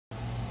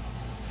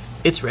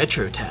It's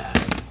retro time.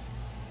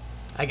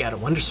 I got a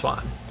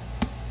Wonderswan.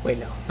 Wait,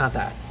 no, not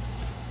that.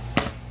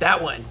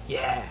 That one,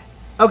 yeah.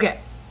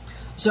 Okay,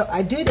 so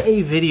I did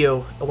a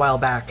video a while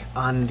back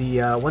on the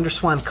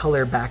Wonderswan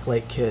color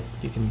backlight kit.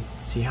 You can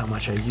see how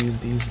much I use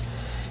these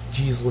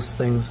Jesus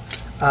things.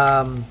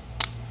 I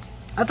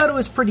thought it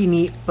was pretty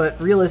neat,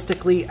 but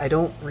realistically, I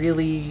don't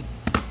really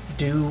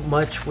do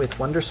much with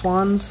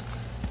Wonderswans.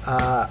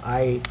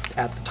 I,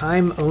 at the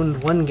time,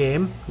 owned one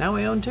game. Now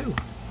I own two.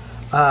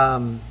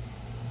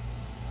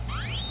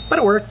 But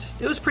it worked.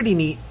 It was pretty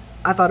neat.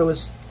 I thought it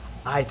was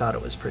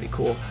pretty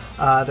cool.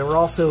 There were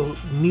also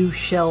new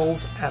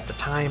shells at the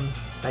time.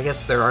 I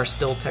guess there are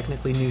still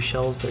technically new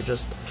shells. They're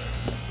just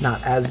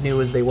not as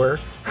new as they were.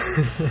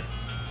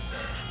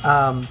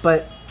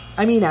 But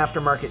I mean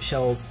aftermarket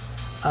shells.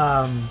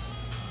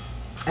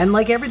 And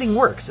like everything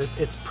works.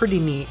 It's pretty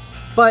neat.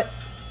 But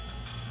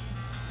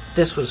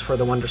this was for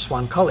the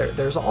Wonderswan color.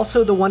 There's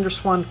also the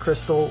Wonderswan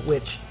crystal,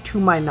 which to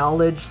my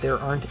knowledge there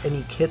aren't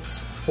any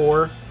kits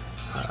for.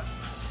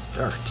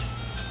 Start.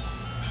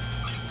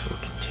 We'll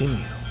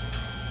continue.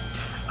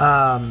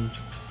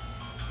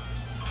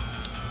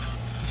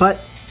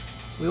 But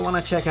we want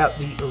to check out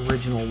the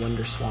original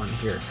Wonderswan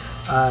here.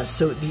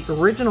 So the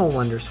original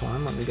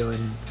Wonderswan, let me go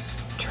ahead and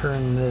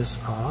turn this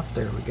off.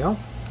 There we go.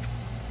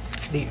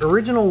 The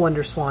original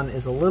Wonderswan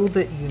is a little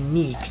bit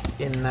unique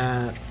in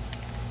that,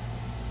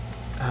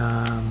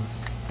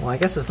 well, I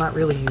guess it's not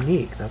really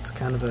unique. That's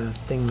kind of a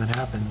thing that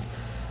happens.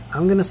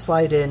 I'm going to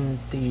slide in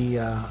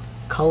the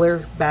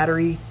color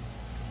battery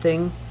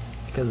thing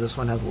because this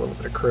one has a little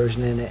bit of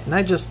corrosion in it, and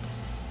I just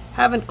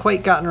haven't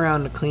quite gotten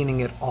around to cleaning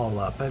it all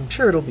up. I'm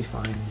sure it'll be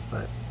fine,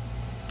 but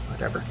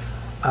whatever.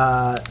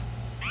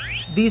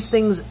 These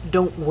things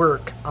don't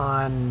work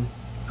on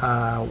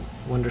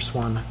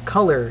Wonderswan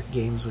color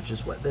games, which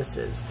is what this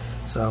is.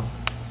 So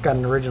got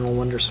an original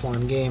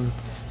Wonderswan game,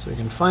 so we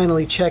can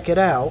finally check it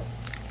out,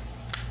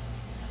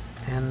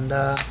 and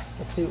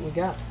let's see what we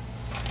got.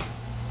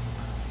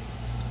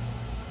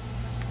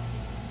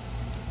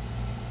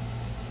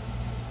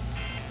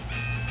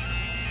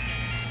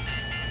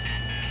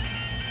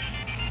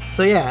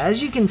 So yeah,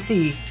 as you can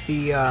see,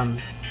 the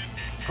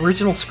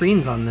original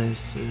screens on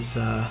this is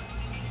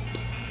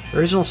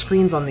original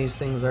screens on these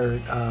things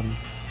are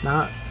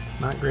not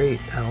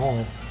great at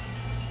all.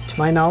 To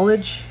my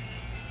knowledge,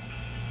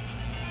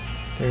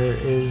 there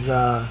is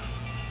not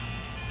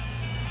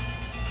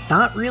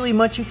really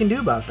much you can do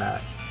about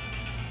that.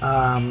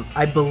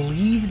 I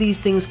believe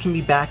these things can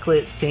be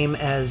backlit same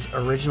as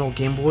original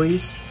Game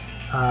Boys.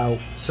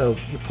 So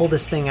you pull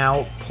this thing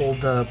out, pull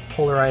the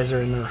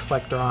polarizer and the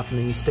reflector off, and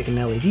then you stick an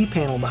LED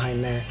panel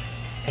behind there,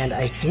 and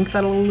I think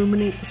that'll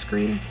illuminate the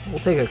screen. We'll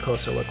take a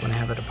closer look when I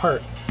have it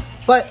apart.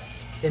 But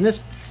in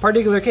this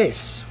particular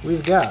case,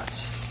 we've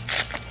got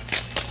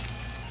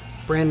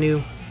brand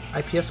new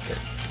IPS kit.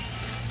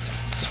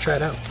 Let's try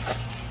it out.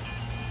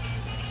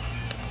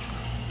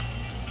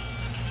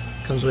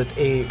 Comes with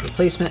a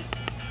replacement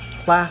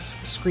glass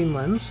screen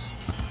lens,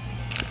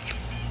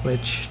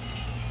 which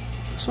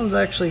this one's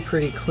actually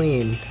pretty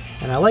clean,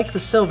 and I like the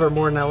silver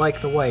more than I like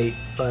the white,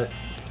 but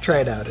try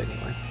it out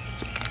anyway.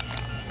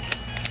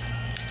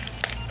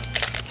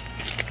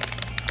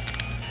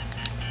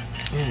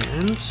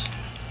 And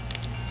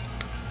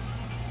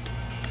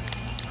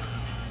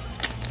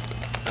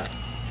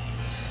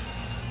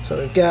so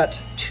we've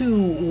got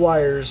two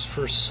wires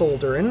for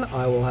soldering.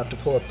 I will have to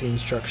pull up the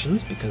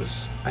instructions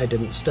because I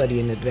didn't study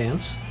in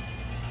advance.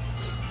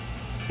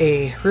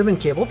 A ribbon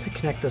cable to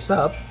connect this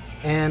up,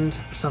 and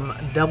some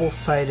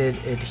double-sided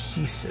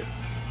adhesive.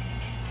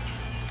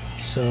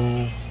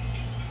 So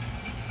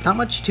not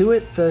much to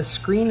it. The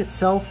screen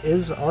itself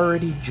is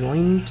already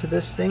joined to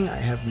this thing. I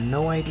have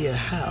no idea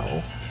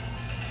how.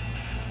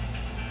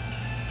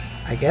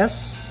 I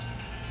guess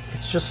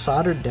it's just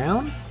soldered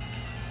down?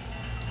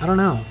 I don't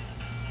know.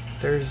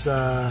 There's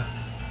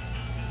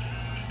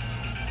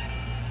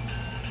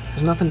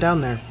nothing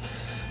down there.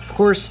 Of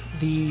course,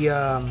 the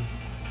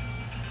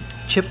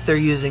chip they're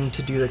using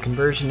to do the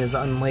conversion is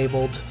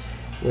unlabeled,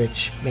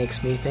 which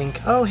makes me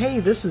think, oh hey,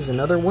 this is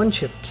another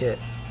one-chip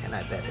kit, and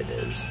I bet it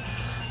is.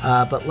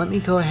 But let me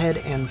go ahead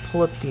and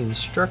pull up the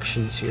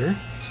instructions here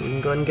so we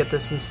can go ahead and get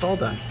this install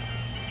done.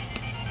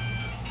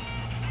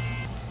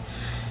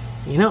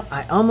 You know,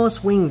 I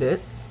almost winged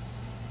it,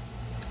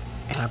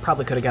 and I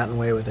probably could have gotten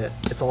away with it.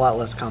 It's a lot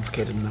less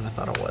complicated than I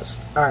thought it was.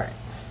 Alright,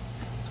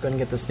 let's go ahead and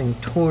get this thing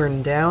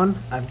torn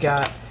down. I've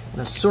got an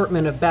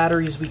assortment of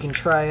batteries we can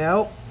try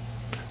out.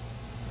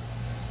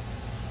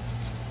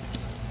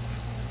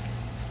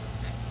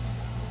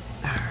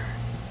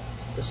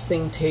 This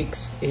thing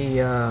takes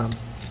a,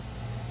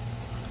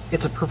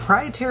 it's a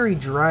proprietary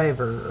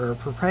driver, or a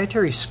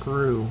proprietary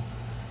screw,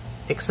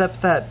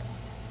 except that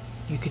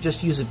you could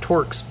just use a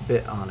Torx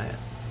bit on it.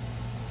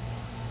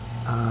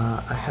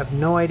 I have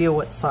no idea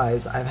what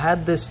size. I've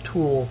had this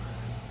tool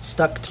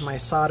stuck to my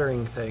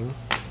soldering thing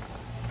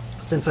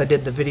since I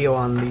did the video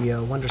on the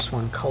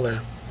Wonderswan color.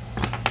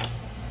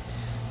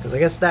 Because I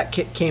guess that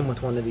kit came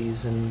with one of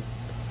these, and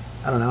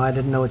I don't know, I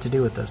didn't know what to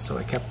do with this, so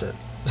I kept it.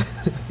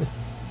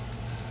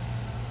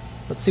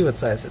 Let's see what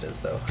size it is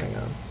though, hang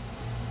on.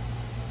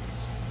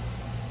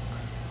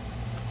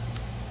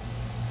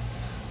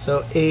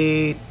 So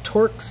a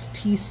Torx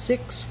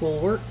T6 will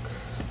work,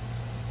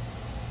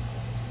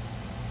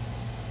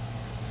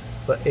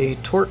 but a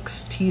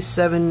Torx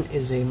T7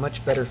 is a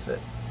much better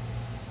fit.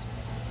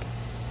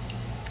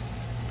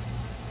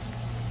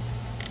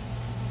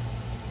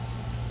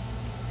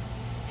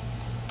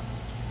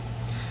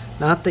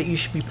 Not that you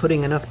should be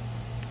putting enough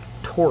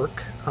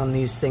torque on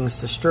these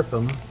things to strip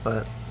them,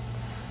 but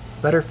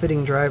better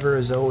fitting driver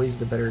is always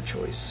the better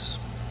choice.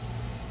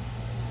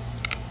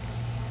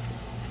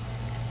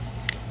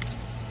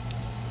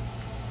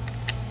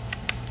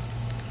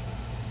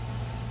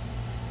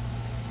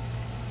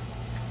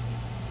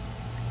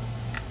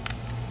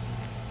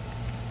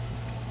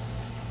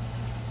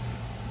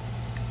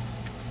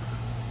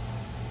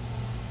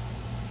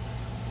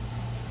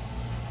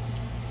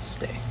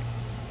 Stay.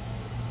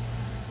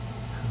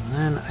 And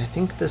then I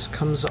think this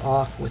comes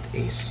off with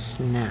a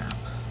snap.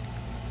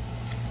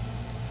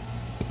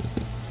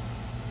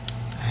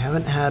 I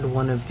haven't had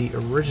one of the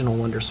original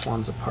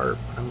Wonderswans apart,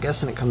 but I'm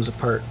guessing it comes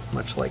apart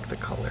much like the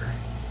color.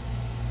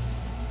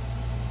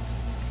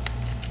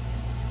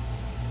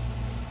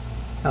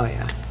 Oh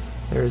yeah,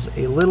 there's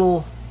a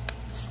little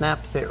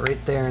snap fit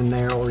right there and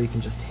there, or you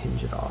can just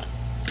hinge it off.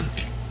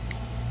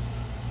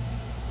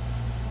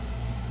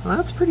 Well,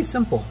 that's pretty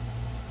simple.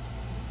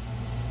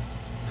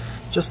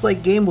 Just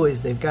like Game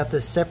Boys, they've got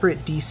this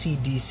separate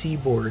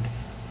DC-DC board,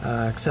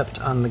 except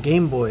on the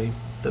Game Boy,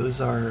 those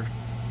are,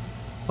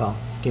 well,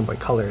 Game Boy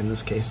Color in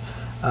this case,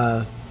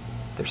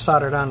 they're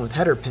soldered on with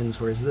header pins,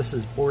 whereas this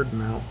is board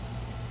mount.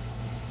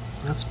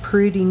 That's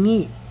pretty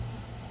neat.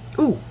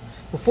 Ooh,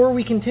 before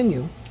we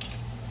continue,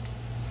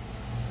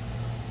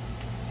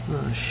 I'm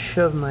gonna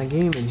shove my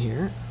game in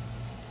here.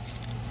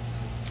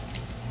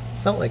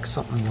 Felt like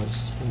something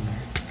was in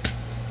there.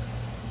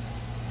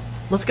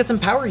 Let's get some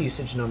power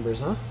usage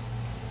numbers, huh?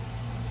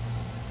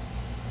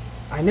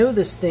 I know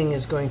this thing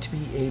is going to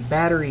be a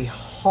battery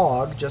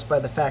hog just by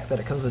the fact that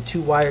it comes with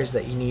 2 wires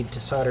that you need to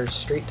solder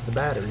straight to the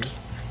battery.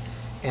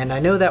 And I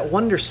know that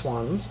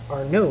Wonderswans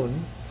are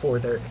known for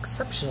their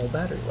exceptional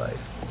battery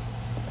life.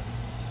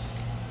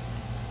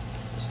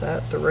 Is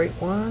that the right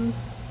one?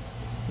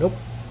 Nope.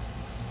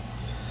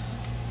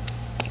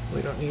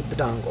 We don't need the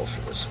dongle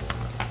for this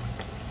one.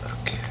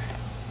 Okay.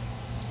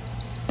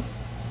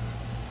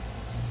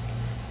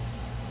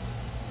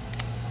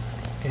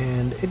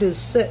 And it is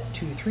set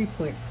to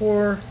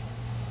 3.4.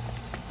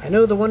 I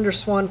know the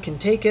Wonderswan can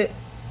take it,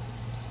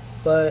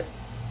 but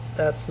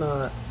that's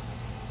not...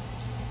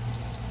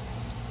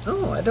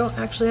 Oh, I don't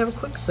actually have a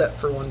quick set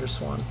for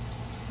Wonderswan.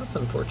 That's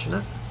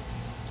unfortunate.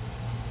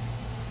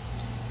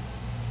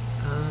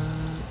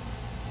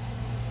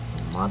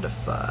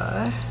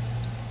 Modify.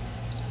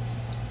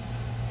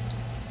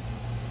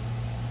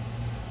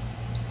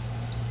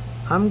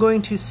 I'm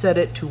going to set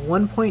it to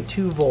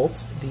 1.2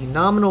 volts, the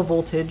nominal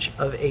voltage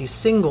of a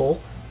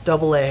single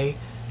AA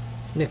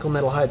nickel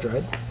metal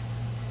hydride,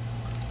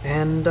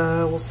 and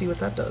we'll see what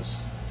that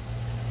does.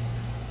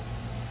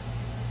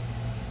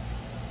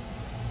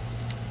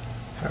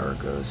 Power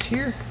goes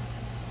here,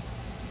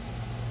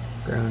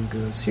 ground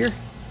goes here,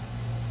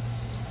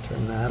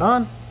 turn that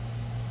on.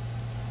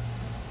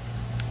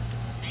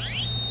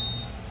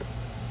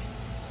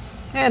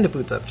 And it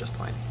boots up just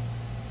fine,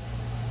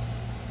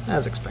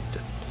 as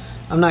expected.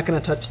 I'm not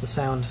going to touch the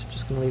sound,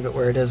 just going to leave it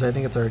where it is. I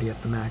think it's already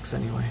at the max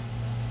anyway.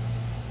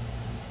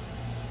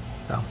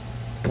 Oh,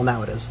 well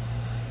now it is.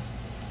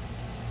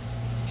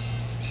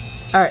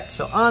 Alright,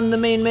 so on the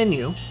main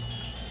menu,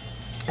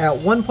 at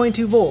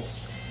 1.2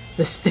 volts,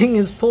 this thing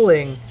is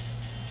pulling,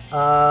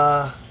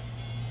 what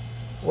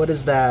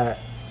is that,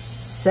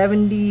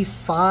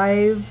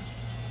 75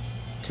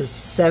 to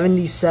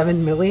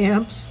 77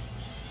 milliamps,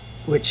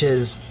 which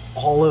is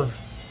all of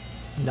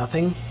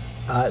nothing.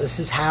 This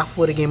is half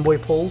what a Game Boy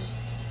pulls.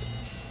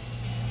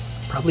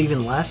 Probably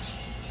even less.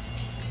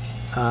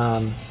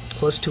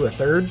 Close to a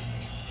third.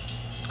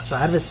 So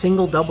out of a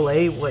single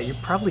AA, what, you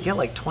probably get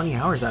like 20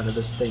 hours out of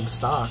this thing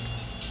stock.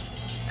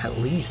 At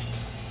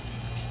least.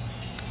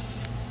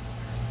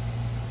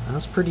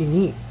 That's pretty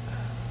neat.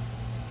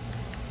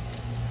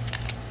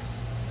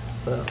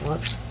 But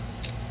let's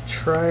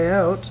try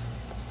out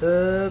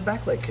the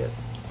backlight kit.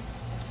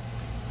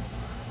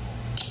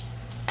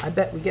 I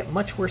bet we get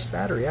much worse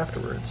battery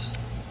afterwards.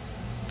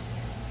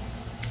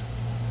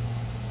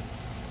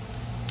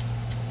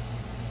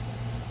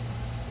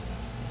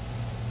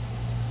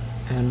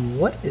 And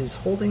what is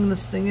holding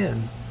this thing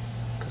in?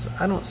 Because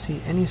I don't see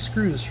any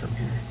screws from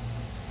here.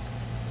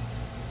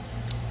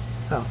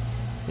 Oh,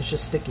 it's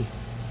just sticky.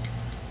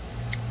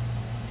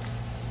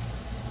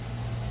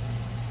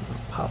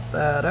 I'll pop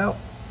that out.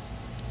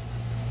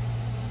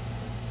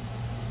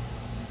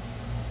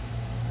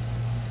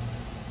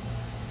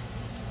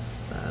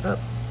 That up.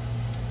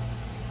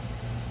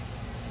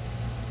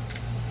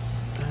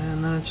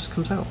 And then it just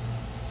comes out.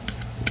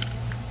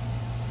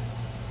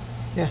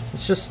 Yeah,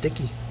 it's just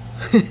sticky.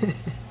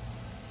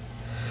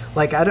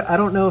 Like, I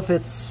don't know if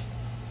it's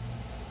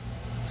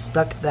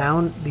stuck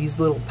down. These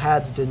little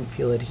pads didn't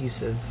feel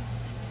adhesive.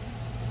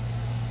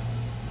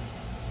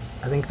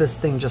 I think this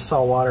thing just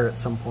saw water at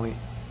some point.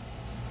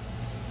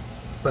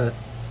 But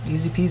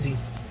easy peasy.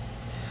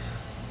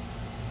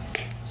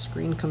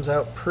 Screen comes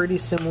out pretty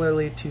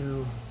similarly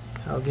to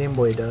how Game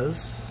Boy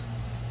does.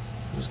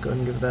 Just go ahead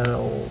and give that a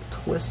little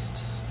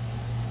twist.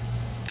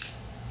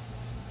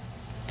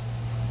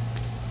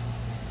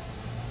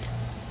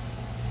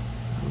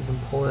 And we can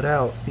pull it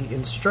out. The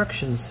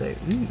instructions say,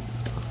 ooh.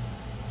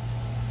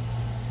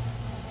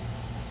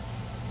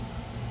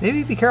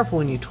 Maybe be careful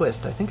when you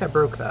twist. I think I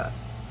broke that.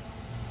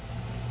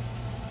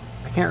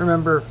 I can't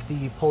remember if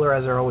the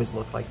polarizer always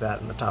looked like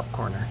that in the top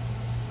corner,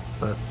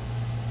 but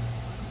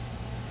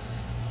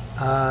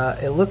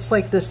it looks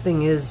like this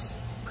thing is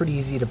pretty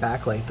easy to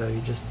backlight though.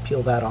 You just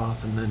peel that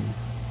off and then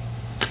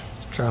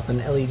drop an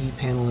LED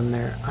panel in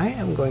there. I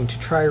am going to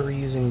try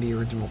reusing the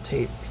original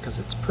tape because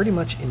it's pretty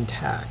much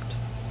intact.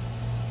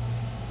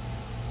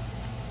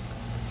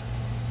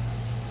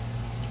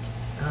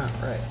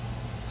 Alright,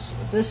 so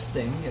this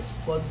thing gets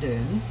plugged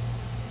in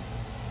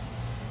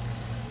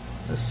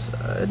this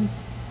side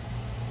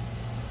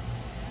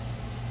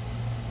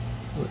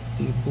with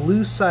the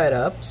blue side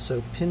up,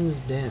 so pins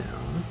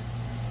down.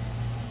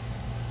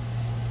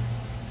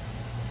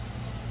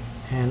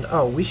 And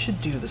oh, we should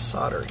do the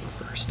soldering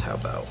first. How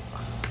about?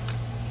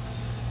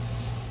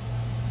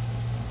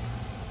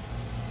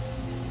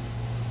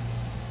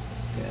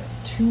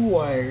 Got 2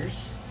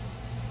 wires.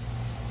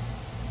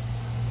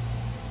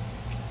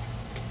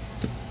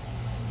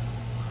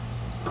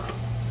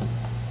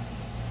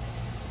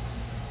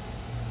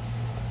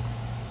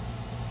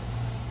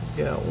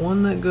 Got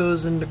one that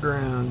goes into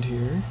ground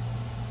here.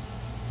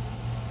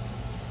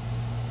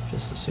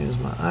 Just as soon as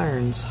my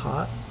iron's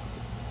hot.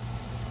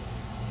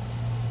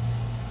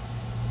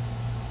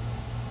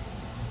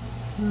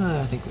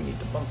 I think we need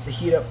to bump the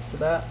heat up for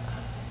that.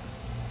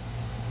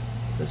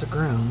 There's a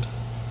ground.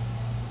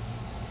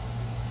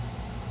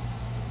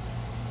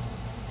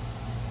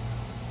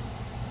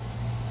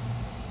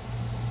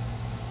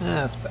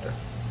 That's better.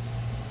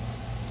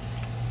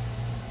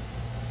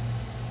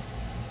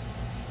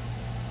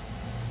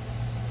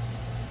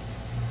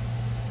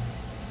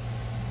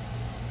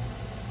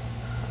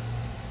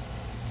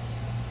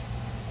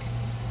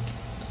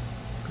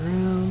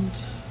 Ground.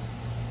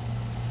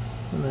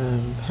 And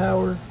then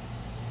power.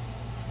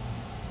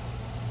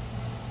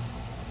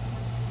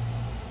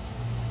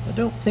 I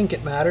don't think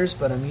it matters,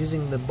 but I'm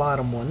using the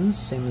bottom ones,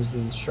 same as the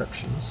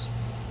instructions.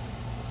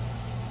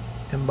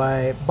 And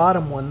by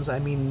bottom ones, I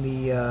mean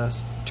the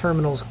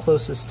terminals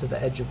closest to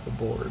the edge of the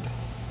board.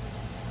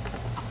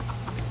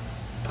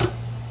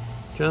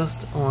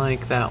 Just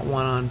like that,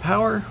 one on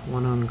power,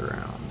 one on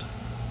ground.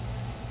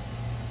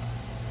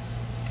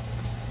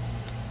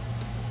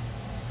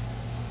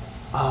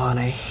 Oh, and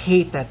I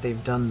hate that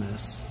they've done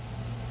this.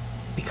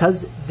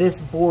 Because this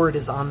board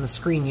is on the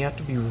screen, you have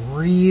to be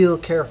real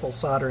careful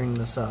soldering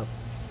this up.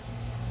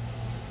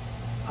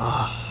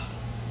 Ah.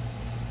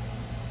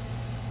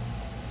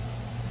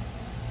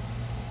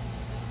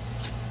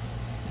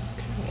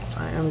 Okay,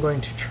 well, I am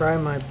going to try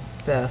my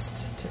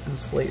best to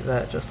insulate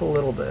that just a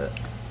little bit.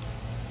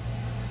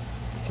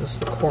 Just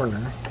the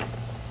corner.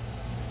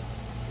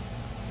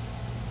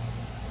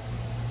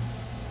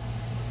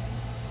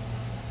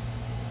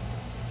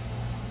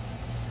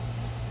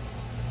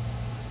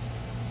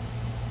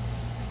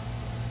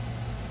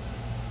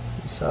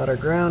 Solder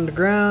ground to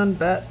ground,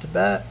 bat to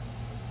bat.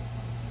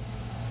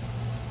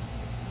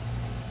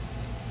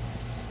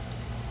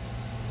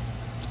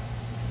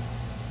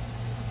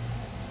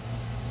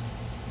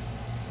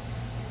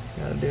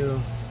 Gotta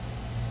do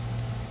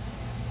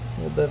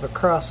a little bit of a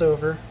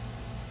crossover.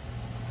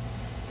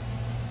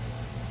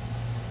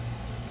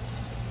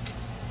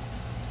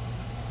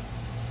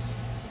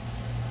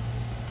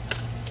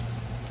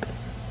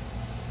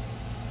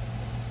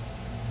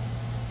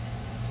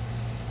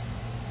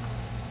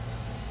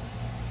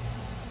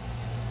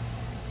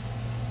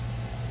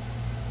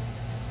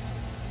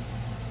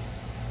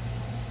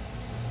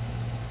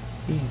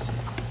 Easy.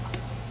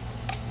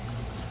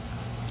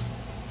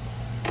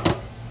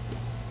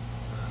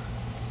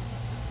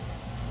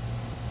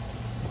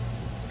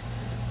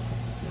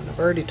 And I've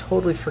already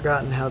totally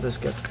forgotten how this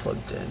gets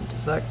plugged in.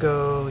 Does that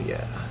go?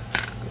 Yeah.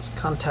 It goes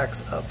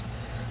contacts up.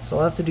 So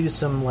I'll have to do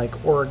some like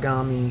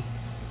origami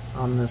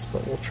on this,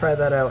 but we'll try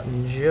that out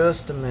in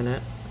just a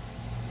minute.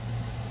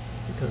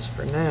 Because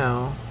for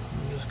now,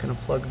 I'm just going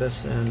to plug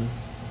this in.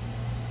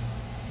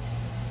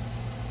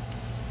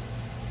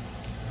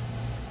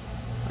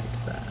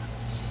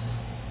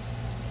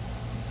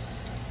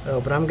 Oh,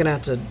 but I'm gonna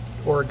have to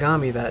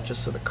origami that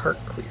just so the cart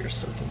clears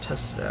so we can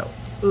test it out.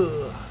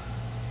 Ugh.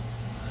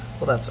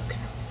 Well, that's okay.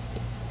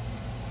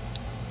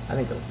 I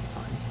think it'll be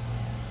fine.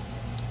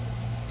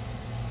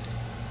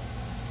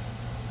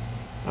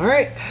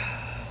 Alright.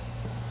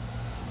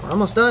 We're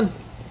almost done.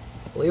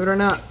 Believe it or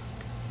not.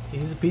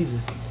 Easy peasy.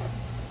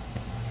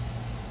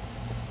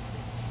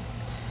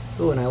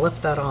 Ooh, and I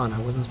left that on. I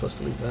wasn't supposed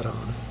to leave that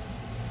on.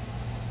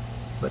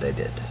 But I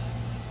did.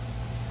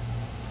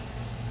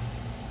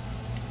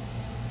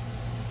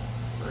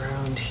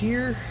 around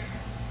here.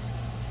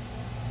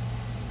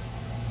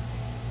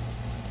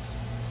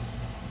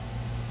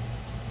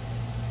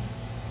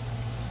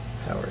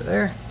 Power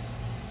there.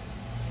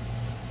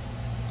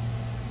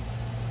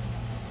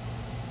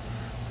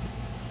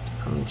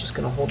 I'm just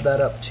going to hold that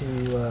up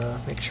to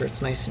make sure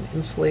it's nice and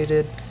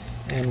insulated.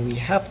 And we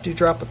have to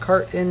drop a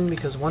cart in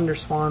because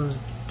Wonderswans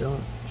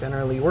don't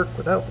generally work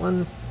without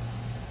one.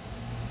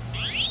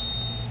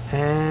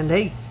 And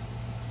hey,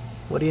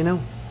 what do you know?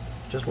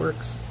 It just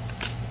works.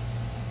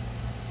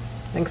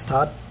 Thanks,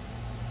 Todd.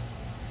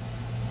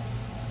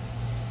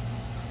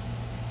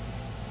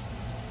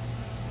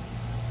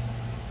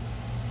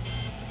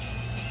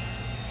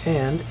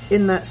 And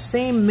in that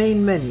same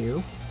main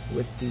menu,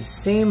 with the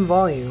same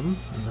volume,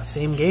 on the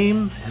same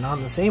game, and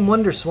on the same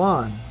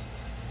Wonderswan,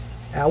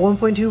 at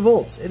 1.2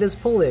 volts, it is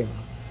pulling,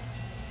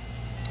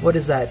 what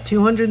is that,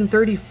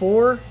 230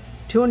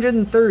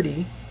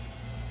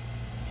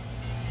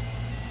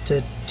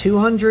 to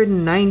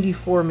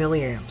 294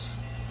 milliamps.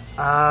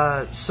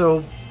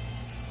 So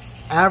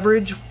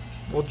average,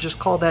 we'll just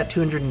call that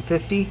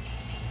 250.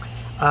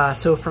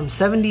 So from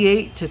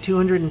 78 to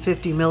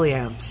 250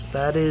 milliamps,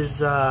 that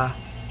is,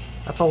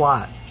 that's a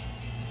lot.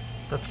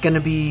 That's going to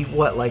be,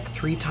 what, like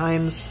 3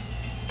 times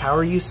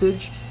power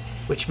usage?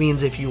 Which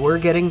means if you were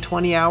getting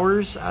 20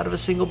 hours out of a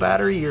single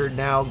battery, you're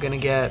now going to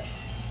get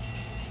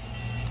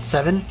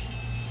 7?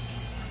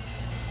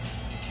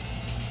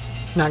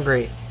 Not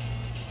great.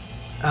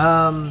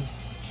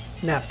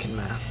 Napkin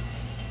math.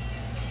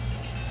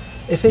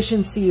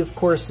 Efficiency, of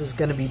course, is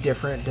going to be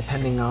different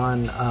depending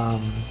on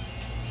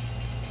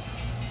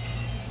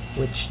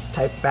which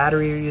type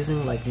battery you're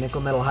using, like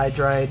nickel metal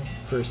hydride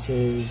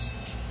versus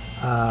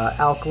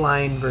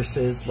alkaline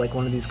versus like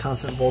one of these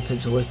constant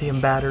voltage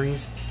lithium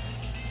batteries.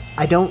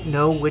 I don't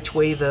know which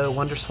way the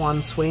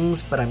Wonderswan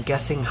swings, but I'm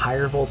guessing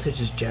higher voltage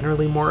is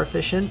generally more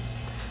efficient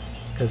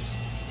because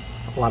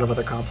a lot of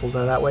other consoles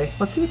are that way.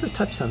 Let's see what this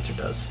touch sensor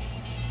does.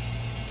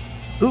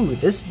 Ooh,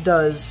 this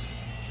does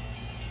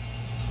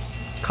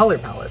color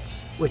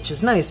palettes, which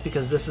is nice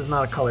because this is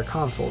not a color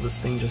console. This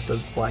thing just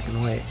does black and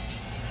white.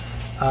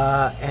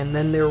 And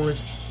then there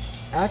was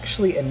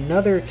actually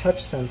another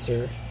touch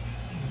sensor,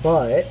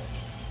 but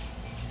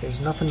there's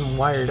nothing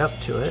wired up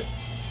to it.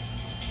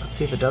 Let's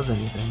see if it does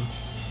anything.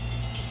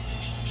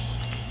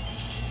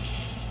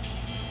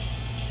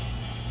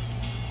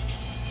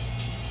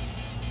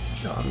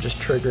 No, I'm just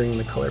triggering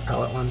the color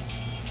palette one.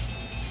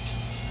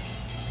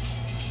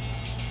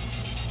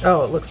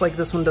 Oh, it looks like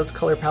this one does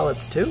color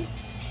palettes too?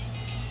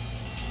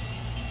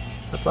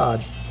 That's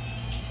odd.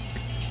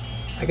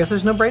 I guess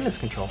there's no brightness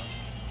control.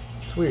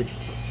 It's weird.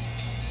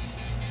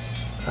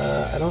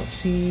 I don't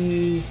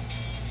see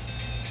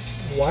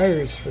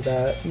wires for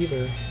that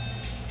either.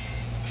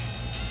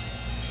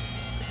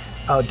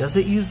 Oh, does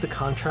it use the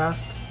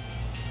contrast?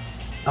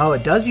 Oh,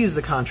 it does use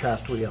the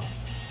contrast wheel.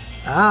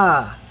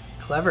 Ah,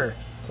 clever.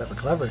 Clever,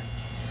 clever.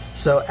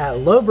 So at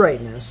low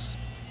brightness,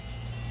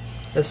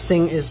 this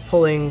thing is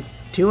pulling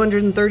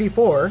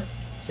 234,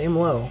 same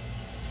low,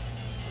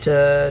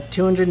 to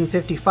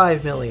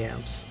 255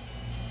 milliamps,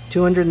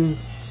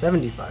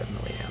 275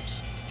 milliamps.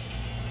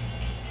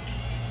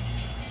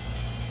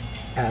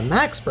 At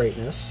max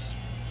brightness,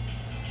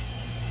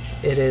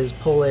 it is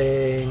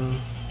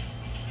pulling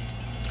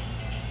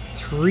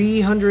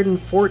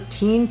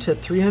 314 to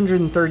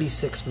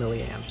 336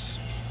 milliamps.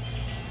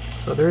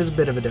 So there is a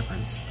bit of a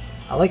difference.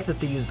 I like that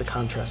they use the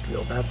contrast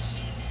wheel.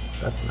 That's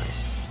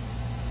nice.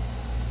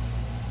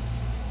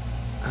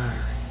 Alright,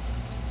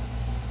 let's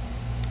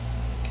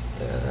get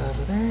that out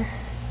of there.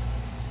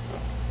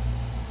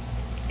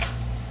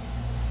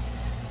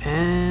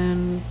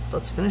 And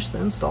let's finish the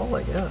install,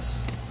 I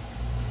guess.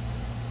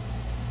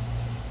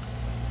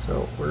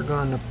 So we're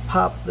going to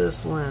pop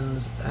this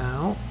lens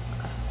out.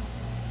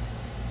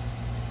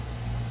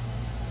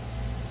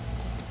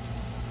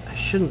 I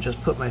shouldn't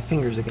just put my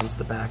fingers against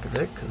the back of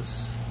it,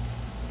 because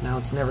now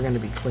it's never going to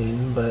be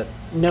clean, but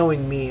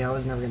knowing me, I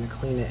was never going to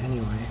clean it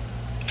anyway.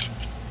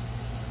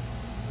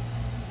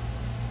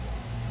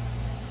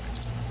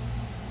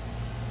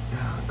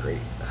 Oh, great.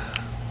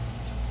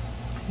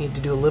 I need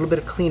to do a little bit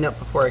of cleanup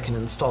before I can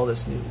install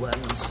this new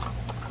lens.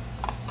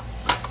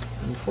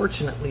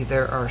 Unfortunately,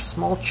 there are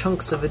small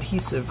chunks of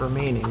adhesive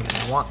remaining, and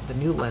I want the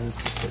new lens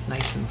to sit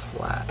nice and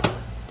flat.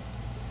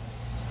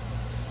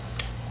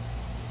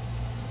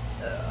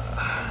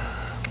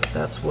 But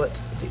that's what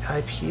the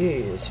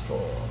IPA is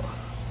for.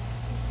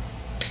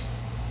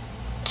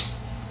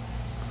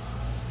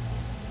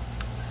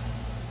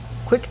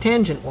 Quick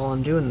tangent while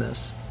I'm doing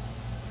this.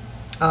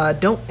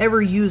 Don't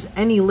ever use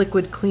any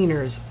liquid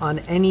cleaners on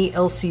any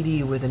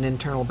LCD with an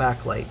internal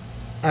backlight.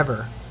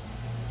 Ever.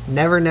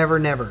 Never, never,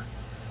 never.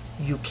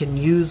 You can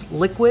use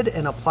liquid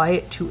and apply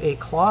it to a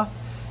cloth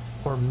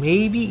or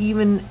maybe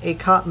even a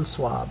cotton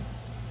swab.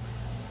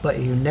 But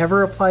you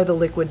never apply the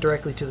liquid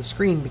directly to the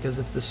screen, because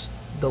if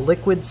the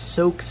liquid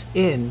soaks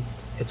in,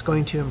 it's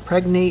going to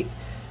impregnate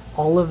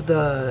all of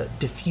the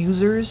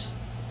diffusers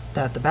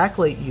that the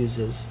backlight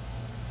uses,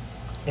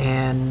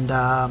 and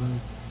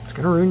it's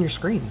going to ruin your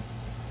screen.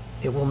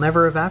 it will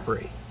never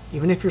evaporate.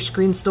 Even if your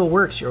screen still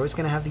works, you're always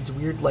going to have these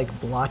weird, like,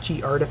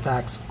 blotchy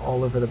artifacts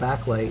all over the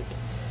backlight,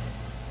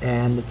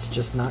 and it's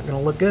just not going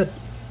to look good.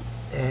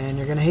 And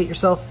you're going to hate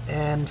yourself,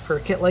 and for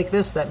a kit like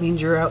this, that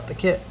means you're out the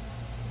kit.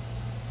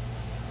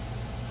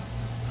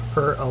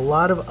 For a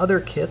lot of other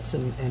kits,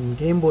 and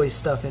Game Boy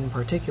stuff in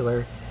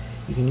particular,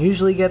 you can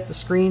usually get the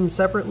screen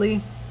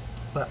separately,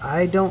 but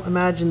I don't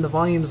imagine the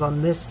volumes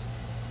on this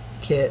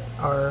kit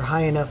are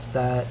high enough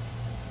that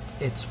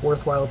it's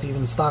worthwhile to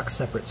even stock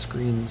separate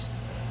screens.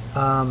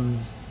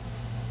 And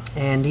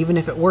even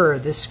if it were,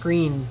 this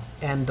screen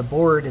and the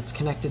board it's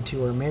connected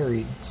to are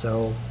married,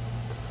 so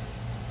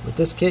with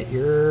this kit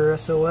you're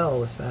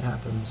SOL if that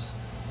happens,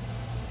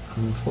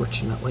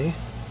 unfortunately.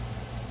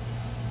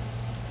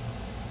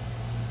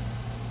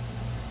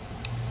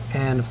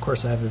 And of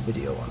course I have a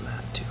video on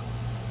that too.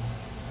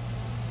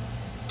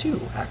 Two,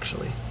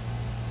 actually.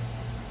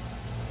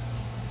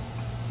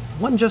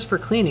 One just for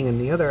cleaning and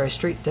the other I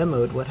straight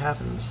demoed what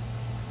happens.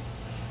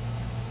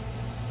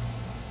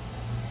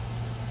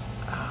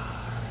 I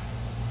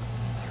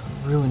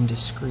ruined a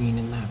screen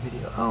in that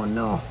video. Oh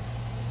no.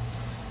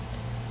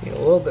 Need a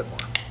little bit more.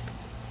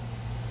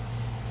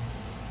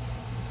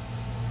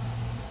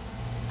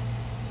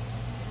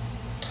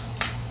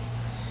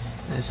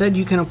 I said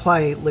you can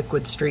apply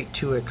liquid straight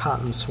to a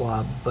cotton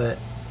swab, but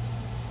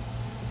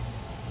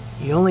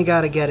you only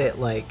got to get it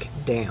like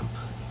damp,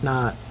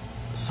 not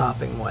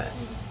sopping wet.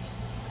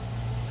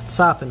 If it's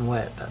sopping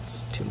wet,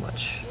 that's too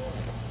much,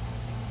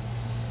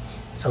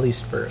 at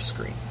least for a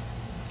screen.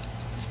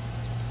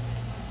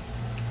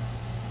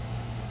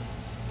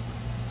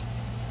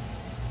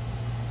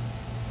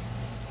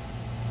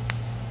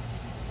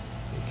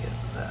 Get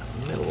that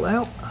middle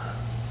out.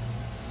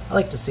 I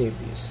like to save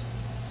these.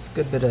 It's a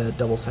good bit of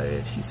double-sided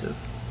adhesive.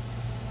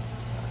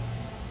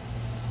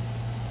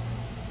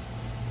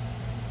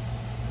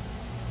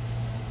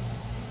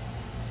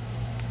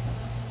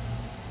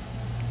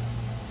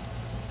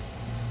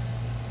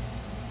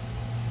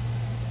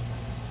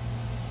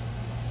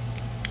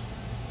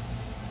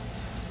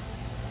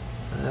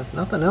 If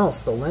nothing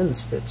else, the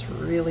lens fits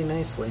really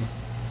nicely.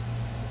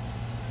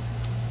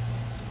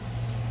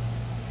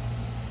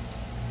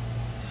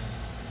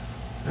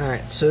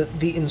 Alright, so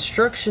the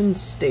instructions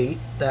state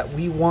that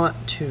we want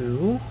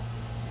to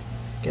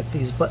get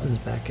these buttons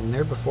back in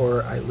there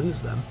before I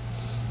lose them.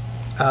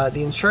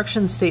 The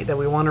instructions state that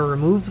we want to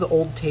remove the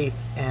old tape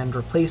and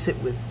replace it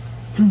with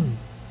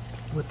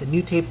with the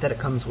new tape that it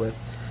comes with.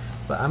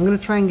 But I'm going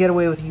to try and get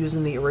away with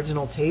using the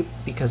original tape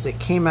because it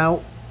came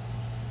out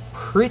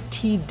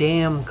pretty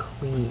damn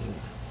clean.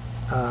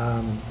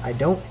 I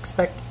don't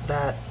expect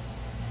that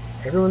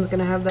everyone's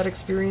gonna have that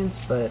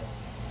experience, but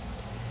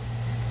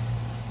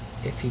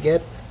if you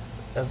get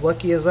as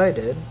lucky as I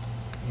did,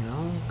 you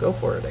know, go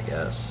for it, I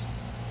guess.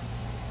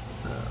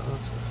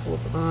 Let's flip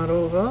that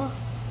over.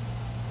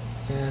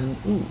 And,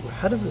 ooh,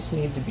 how does this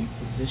need to be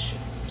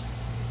positioned?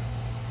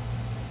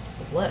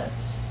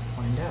 Let's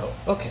find out.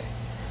 Okay,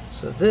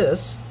 so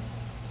this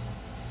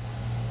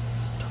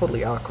is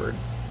totally awkward.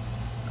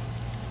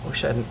 I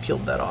wish I hadn't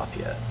peeled that off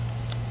yet.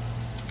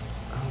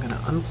 I'm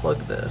gonna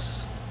unplug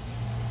this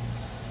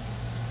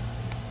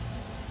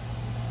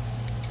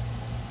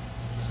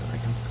so that I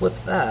can flip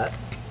that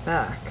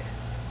back.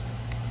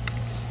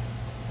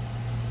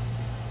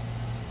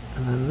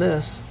 And then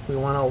this, we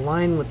want to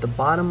align with the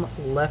bottom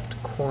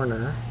left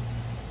corner.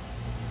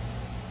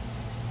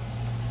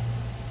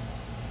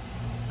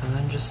 And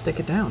then just stick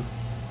it down.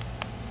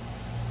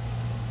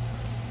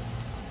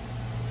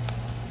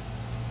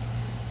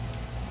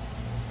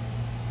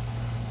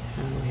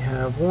 And we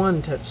have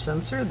one touch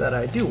sensor that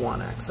I do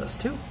want access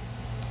to. I'm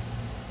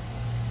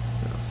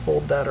going to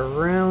fold that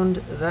around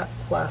that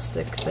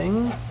plastic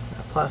thing,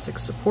 that plastic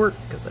support,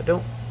 because I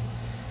don't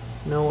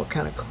know what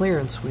kind of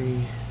clearance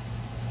we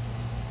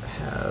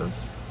have.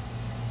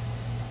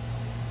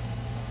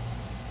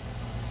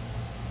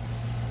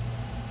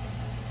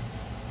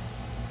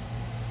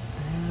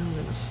 And I'm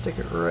going to stick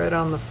it right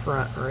on the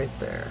front, right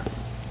there.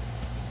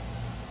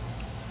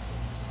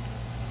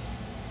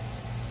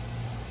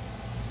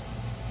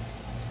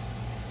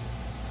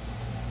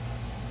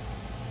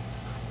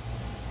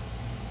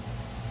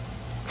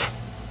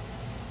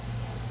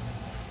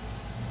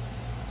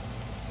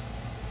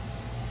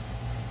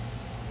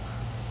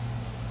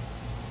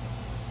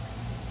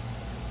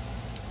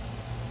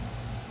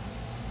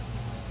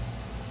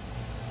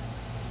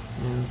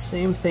 And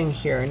same thing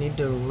here, I need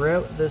to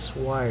route this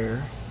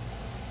wire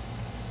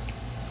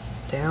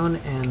down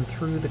and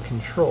through the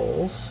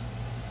controls.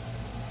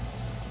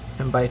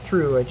 And by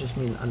through, I just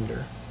mean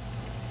under.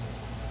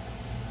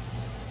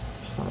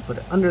 Just want to put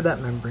it under that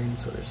membrane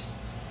so there's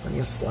plenty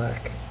of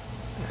slack.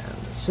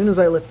 And as soon as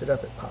I lift it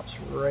up, it pops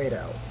right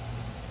out.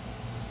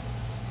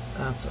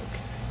 That's okay.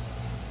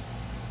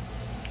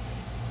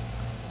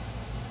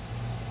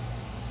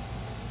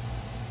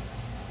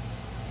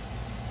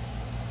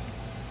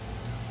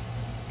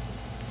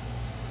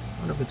 I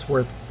wonder if it's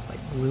worth like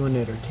gluing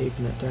it or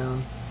taping it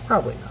down.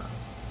 Probably not.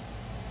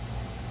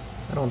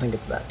 I don't think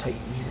it's that tight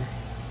in here.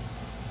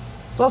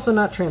 It's also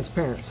not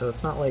transparent, so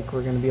it's not like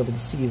we're going to be able to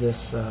see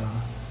this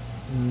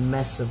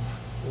mess of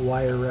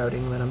wire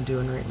routing that I'm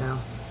doing right now.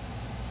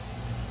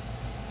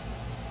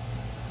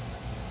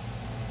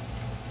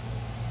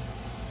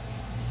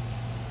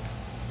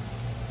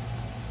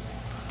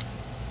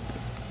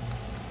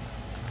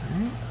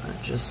 Alright,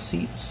 that just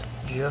seats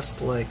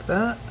just like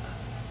that.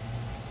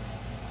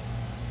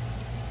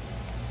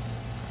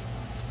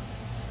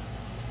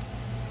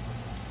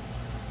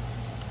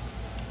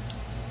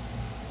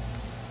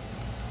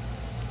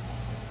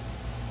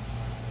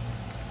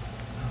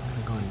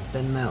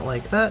 Bend that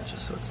like that,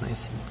 just so it's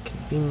nice and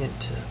convenient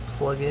to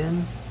plug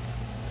in.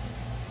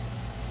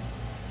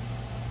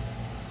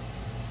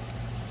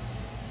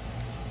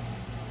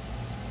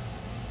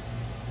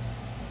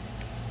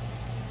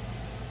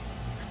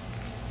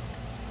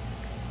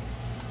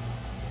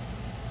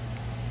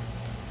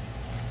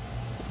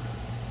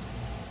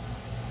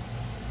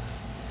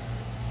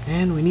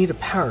 And we need a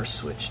power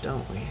switch,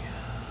 don't we?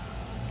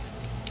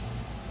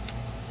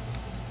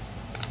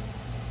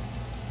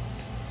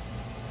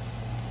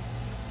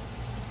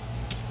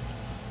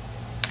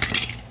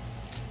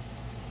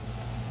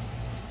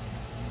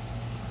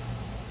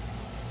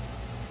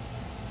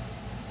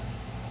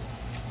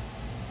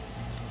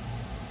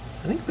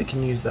 I think we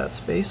can use that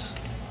space.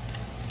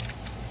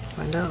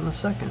 Find out in a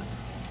second.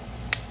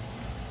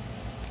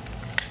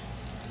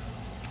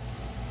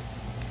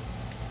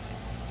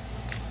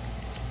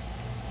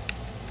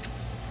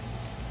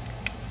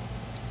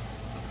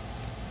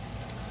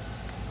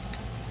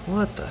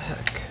 What the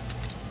heck?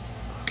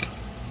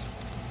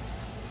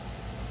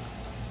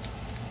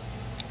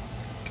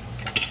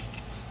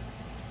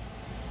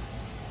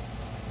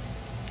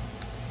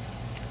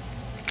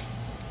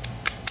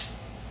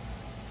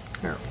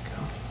 There we go.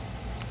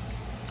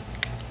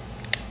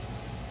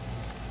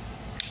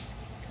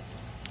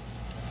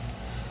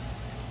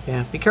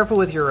 Yeah, be careful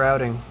with your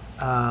routing.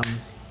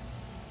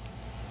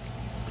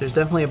 There's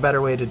definitely a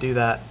better way to do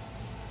that,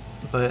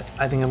 but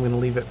I think I'm going to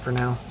leave it for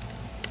now.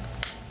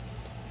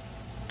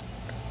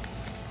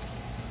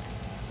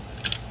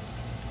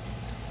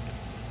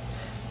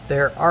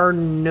 There are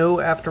no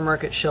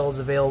aftermarket shells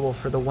available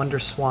for the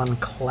Wonderswan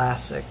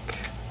Classic.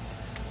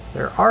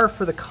 There are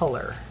for the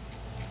color,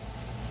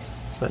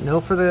 but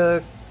no for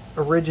the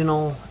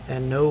original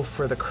and no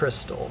for the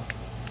crystal,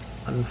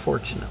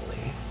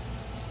 unfortunately.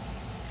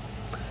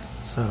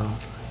 So,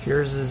 if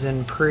yours is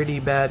in pretty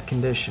bad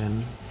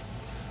condition,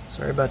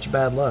 sorry about your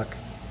bad luck.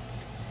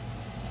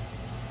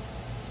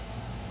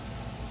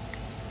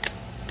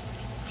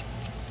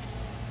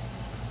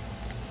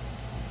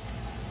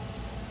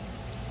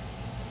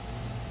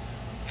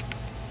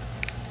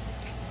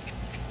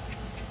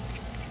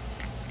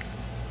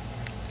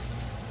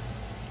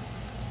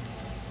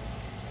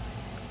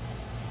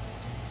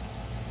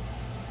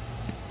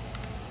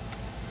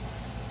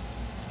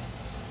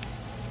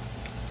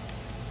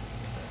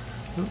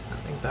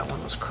 I think that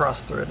one was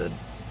cross-threaded.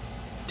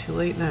 Too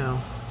late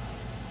now.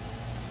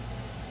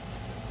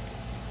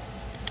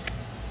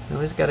 You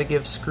always got to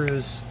give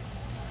screws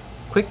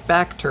a quick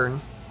back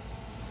turn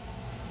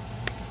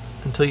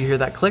until you hear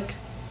that click.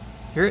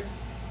 Hear it?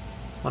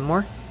 One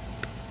more.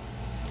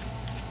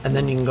 And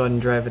then you can go ahead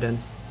and drive it in.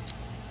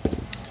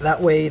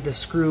 That way the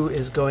screw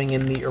is going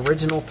in the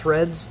original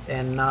threads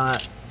and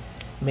not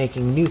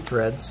making new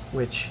threads,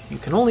 which you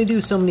can only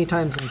do so many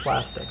times in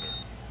plastic.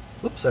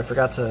 Whoops, I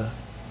forgot to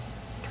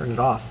turn it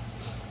off.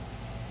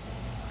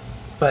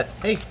 But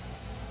hey, it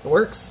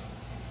works.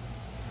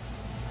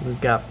 We've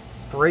got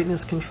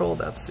brightness control,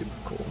 that's super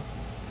cool.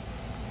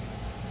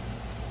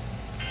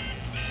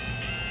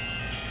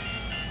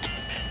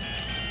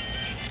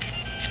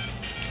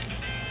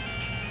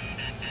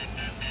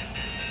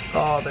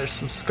 Oh, there's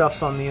some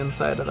scuffs on the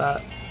inside of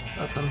that.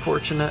 That's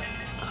unfortunate.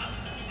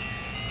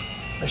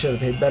 I should have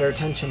paid better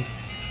attention.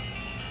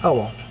 Oh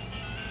well.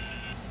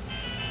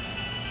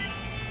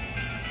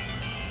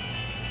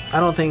 I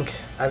don't think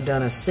I've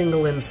done a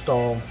single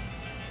install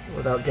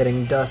without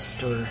getting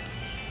dust or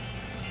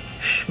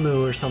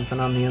shmoo or something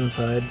on the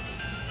inside.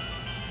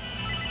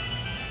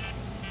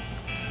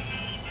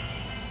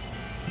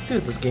 Let's see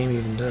what this game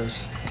even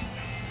does.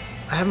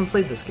 I haven't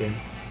played this game.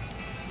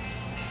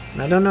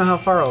 And I don't know how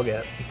far I'll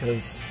get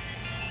because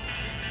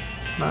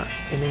it's not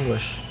in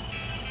English.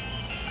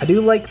 I do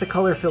like the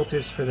color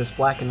filters for this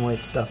black and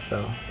white stuff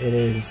though. It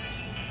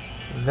is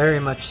very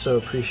much so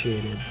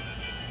appreciated.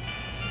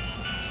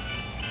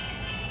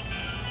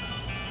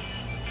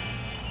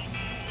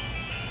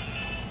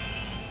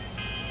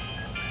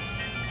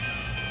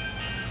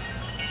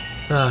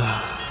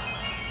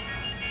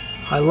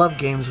 I love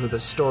games with a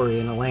story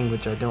in a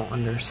language I don't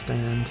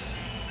understand.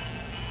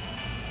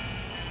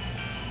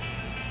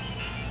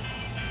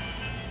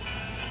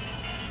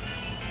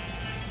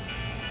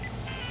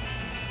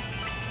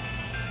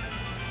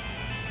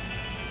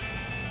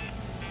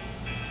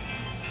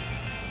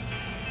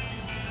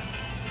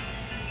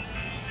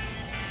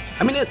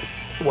 I mean, it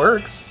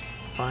works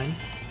fine.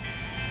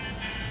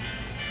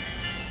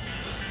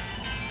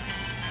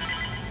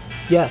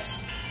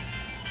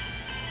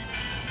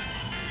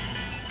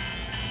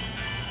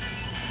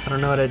 I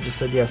don't know what I just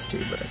said yes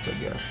to, but I said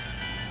yes.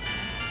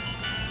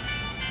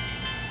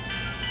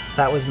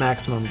 That was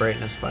maximum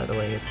brightness, by the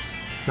way. It's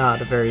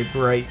not a very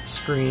bright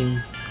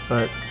screen,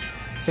 but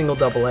single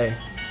AA.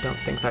 Don't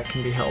think that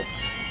can be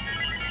helped.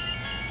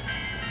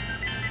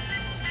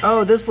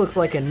 Oh, this looks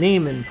like a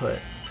name input.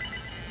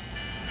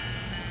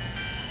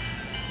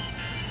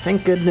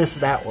 Thank goodness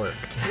that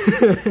worked.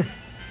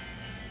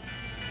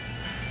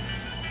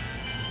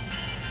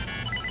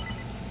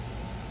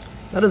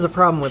 That is a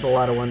problem with a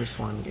lot of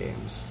Wonderswan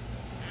games.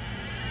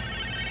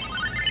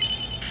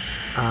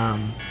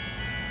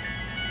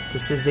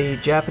 This is a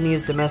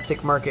Japanese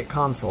domestic market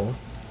console,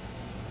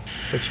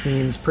 which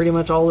means pretty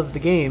much all of the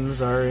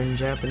games are in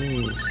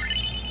Japanese.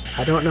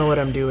 I don't know what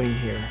I'm doing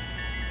here.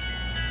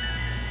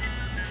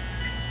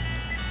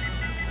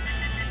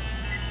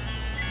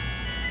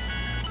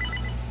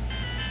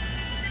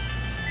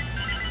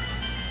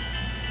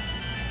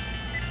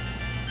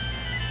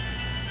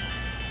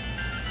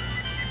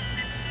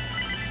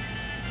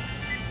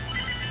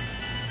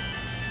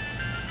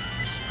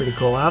 This is pretty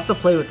cool. I'll have to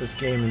play with this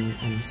game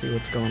and see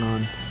what's going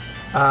on.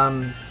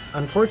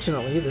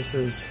 Unfortunately, this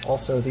is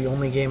also the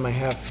only game I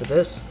have for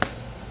this.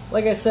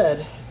 Like I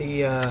said,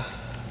 the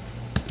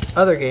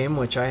other game,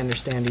 which I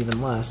understand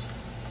even less,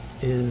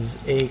 is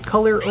a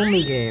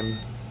color-only game,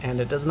 and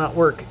it does not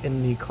work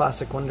in the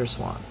classic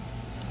Wonderswan.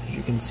 As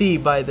you can see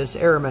by this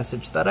error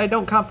message that I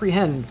don't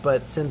comprehend,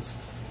 but since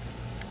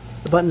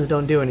the buttons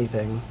don't do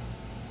anything,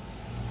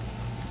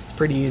 it's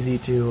pretty easy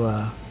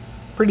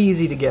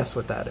to guess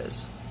what that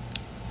is.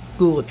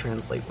 Google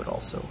Translate would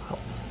also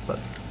help, but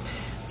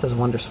it says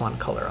Wonderswan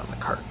color on the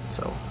cart,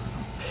 so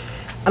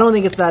I don't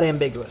think it's that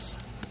ambiguous.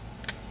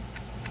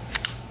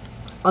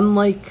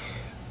 Unlike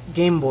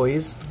Game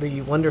Boys,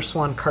 the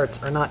Wonderswan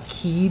carts are not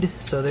keyed,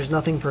 so there's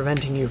nothing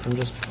preventing you from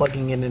just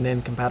plugging in an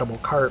incompatible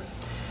cart.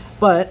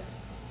 But,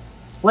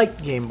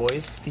 like Game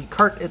Boys, the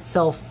cart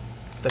itself,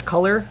 the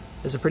color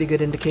is a pretty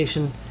good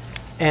indication,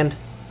 and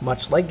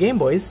much like Game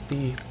Boys,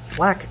 the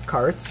black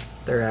carts,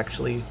 they're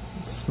actually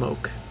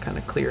smoke, kind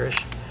of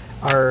clearish,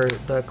 are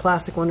the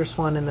classic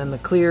Wonderswan, and then the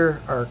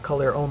clear are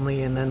color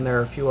only, and then there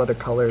are a few other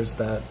colors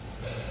that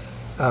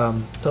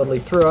totally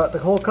throw out the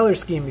whole color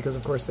scheme, because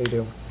of course they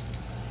do.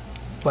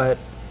 But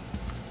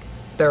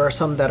there are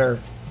some that are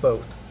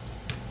both,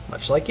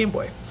 much like Game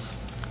Boy.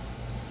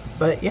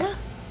 But yeah,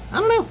 I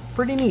don't know,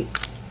 pretty neat.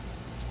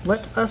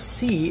 Let us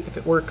see if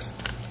it works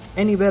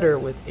any better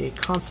with a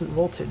constant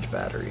voltage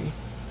battery.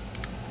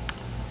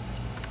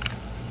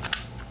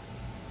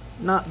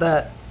 Not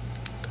that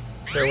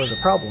there was a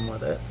problem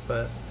with it,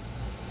 but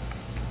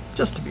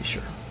just to be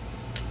sure.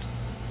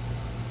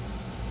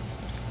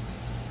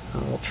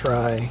 And we'll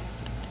try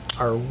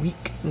our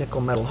weak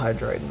nickel metal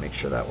hydride and make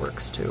sure that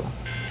works too.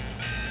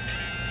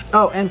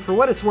 Oh, and for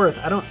what it's worth,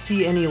 I don't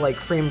see any like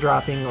frame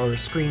dropping or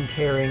screen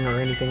tearing or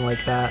anything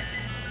like that.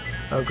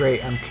 Oh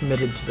great, I'm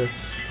committed to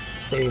this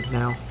save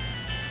now.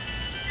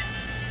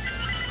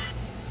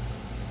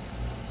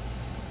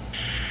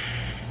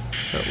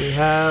 But we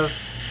have,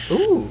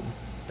 ooh,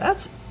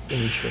 that's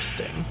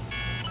interesting.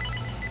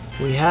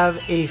 We have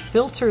a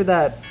filter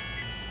that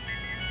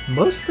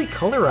mostly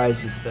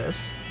colorizes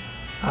this.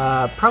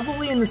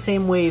 Probably in the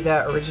same way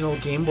that original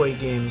Game Boy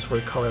games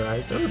were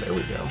colorized. Oh, there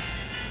we go.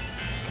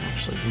 I can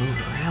actually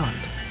move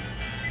around.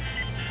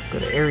 Go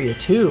to area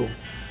 2.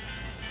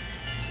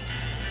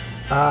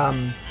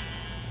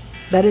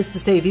 That is to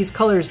say, these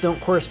colors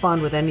don't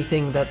correspond with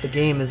anything that the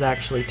game is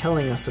actually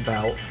telling us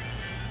about.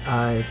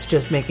 It's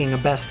just making a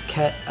best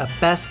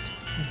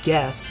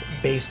guess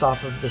based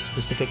off of the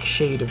specific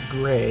shade of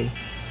gray.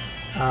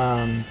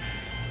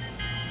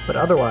 But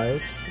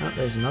otherwise, oh,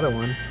 there's another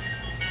one.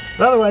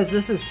 But otherwise,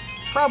 this is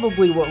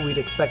probably what we'd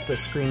expect the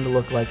screen to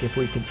look like if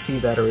we could see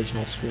that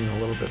original screen a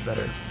little bit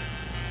better.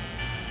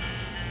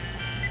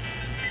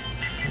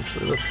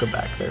 Actually, let's go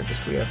back there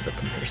just so we have the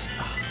comparison.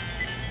 Oh.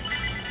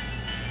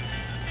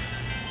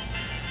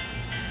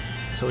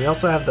 So we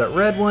also have the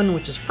red one,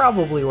 which is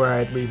probably where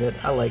I'd leave it.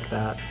 I like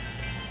that.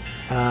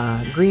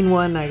 Green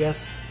one, I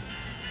guess,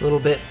 a little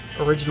bit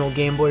original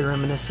Game Boy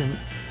reminiscent.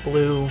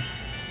 Blue,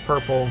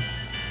 purple.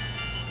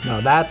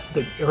 No, that's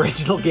the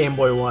original Game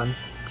Boy one.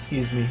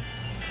 Excuse me.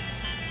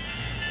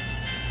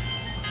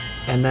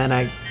 And then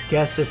I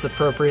guess it's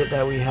appropriate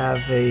that we have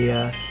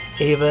a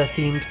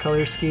Ava-themed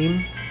color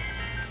scheme.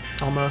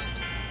 Almost.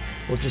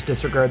 We'll just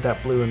disregard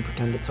that blue and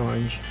pretend it's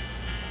orange.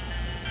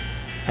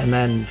 And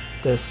then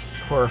this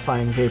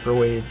horrifying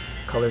vaporwave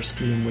color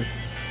scheme with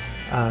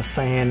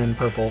cyan and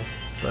purple.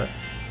 But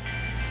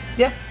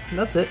yeah,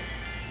 that's it.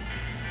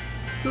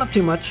 Not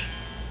too much.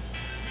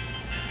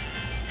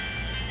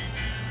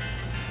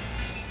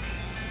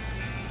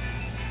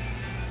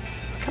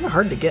 It's kind of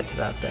hard to get to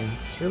that thing.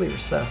 It's really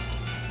recessed.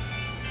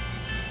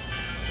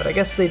 But I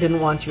guess they didn't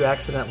want you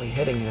accidentally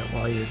hitting it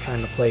while you're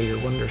trying to play your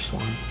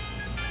Wonderswan.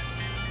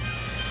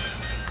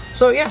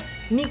 So yeah,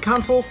 neat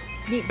console,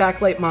 neat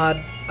backlight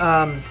mod.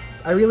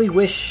 I really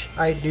wish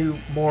I knew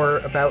more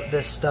about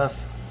this stuff.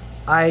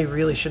 I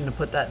really shouldn't have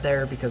put that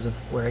there because of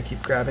where I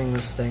keep grabbing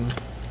this thing.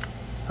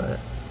 But,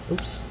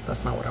 oops,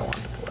 that's not what I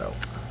wanted to pull out.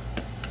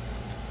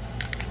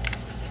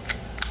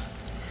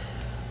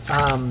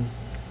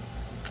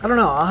 I don't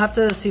know. I'll have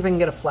to see if I can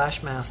get a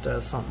flash master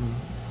or something.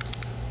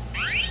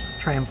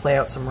 Try and play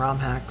out some ROM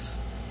hacks.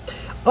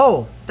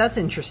 Oh, that's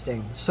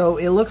interesting. So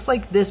it looks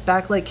like this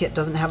backlight kit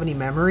doesn't have any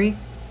memory,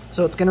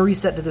 so it's going to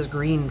reset to this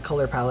green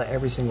color palette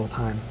every single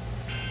time.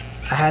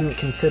 I hadn't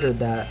considered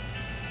that.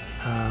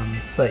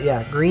 But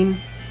yeah, green,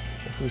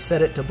 if we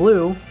set it to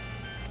blue,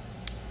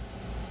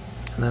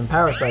 and then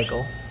power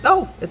cycle.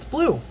 Oh, it's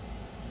blue.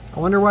 I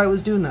wonder why it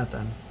was doing that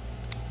then.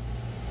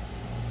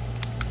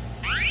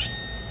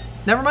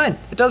 Never mind,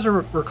 it does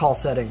recall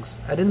settings.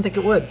 I didn't think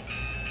it would.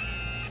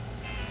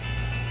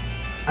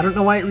 I don't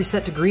know why it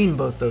reset to green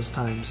both those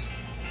times.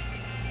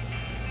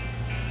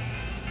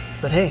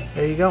 But hey,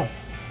 there you go.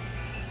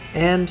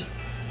 And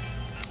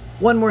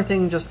one more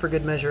thing just for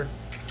good measure.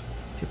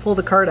 If you pull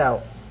the card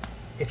out,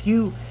 if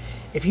you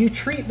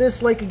treat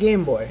this like a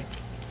Game Boy,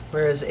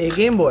 whereas a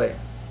Game Boy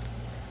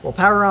will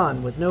power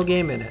on with no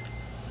game in it,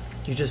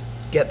 you just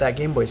get that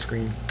Game Boy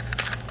screen.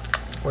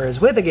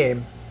 Whereas with a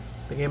game,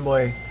 the Game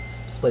Boy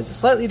displays a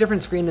slightly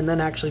different screen and then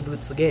actually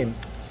boots the game.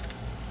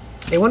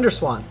 A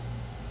Wonderswan,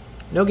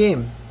 no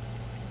game.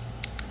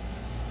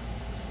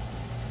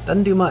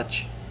 Doesn't do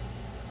much.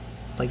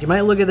 Like, you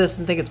might look at this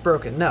and think it's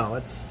broken. No,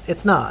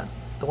 it's not.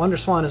 The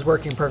Wonderswan is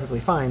working perfectly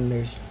fine.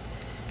 There's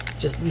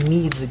just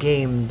needs a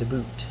game to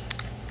boot.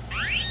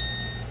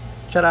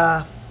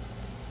 Ta-da!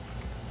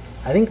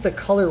 I think the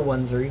color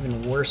ones are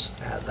even worse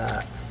at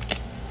that.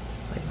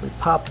 Like, if we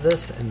pop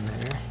this in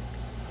there,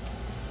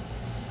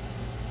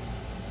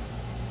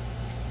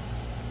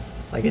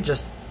 like, it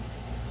just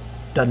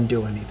doesn't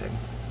do anything.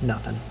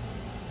 Nothing.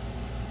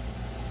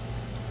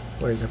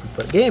 Whereas if we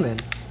put a game in,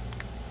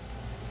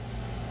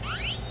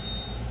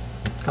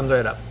 comes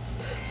right up.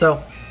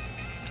 So,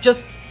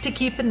 just to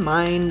keep in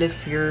mind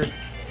if you're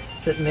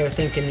sitting there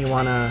thinking you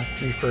want to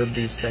refurb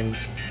these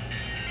things.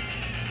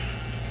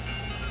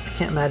 I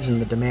can't imagine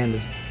the demand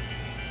is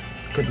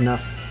good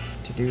enough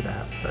to do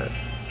that, but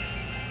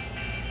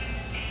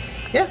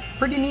yeah,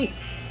 pretty neat.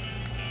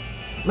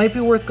 Might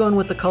be worth going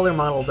with the color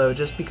model though,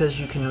 just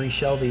because you can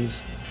reshell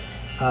these,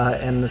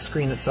 and the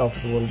screen itself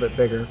is a little bit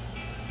bigger.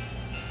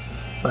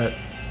 But,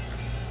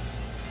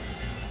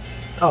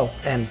 oh,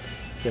 and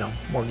you know,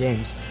 more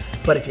games.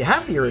 But if you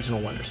have the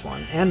original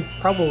Wonderswan, and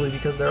probably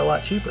because they're a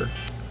lot cheaper,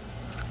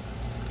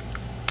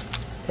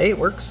 hey, it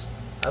works.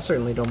 I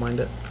certainly don't mind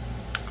it.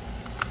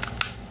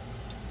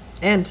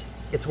 And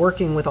it's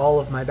working with all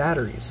of my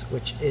batteries,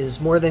 which is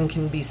more than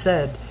can be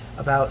said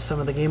about some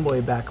of the Game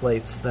Boy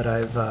backlights that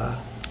I've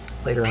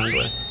played around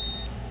with.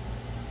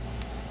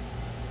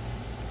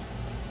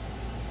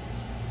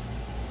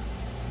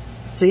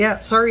 So yeah,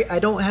 sorry, I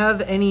don't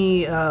have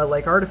any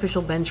like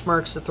artificial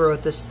benchmarks to throw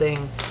at this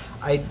thing.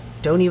 I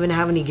don't even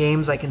have any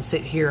games I can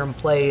sit here and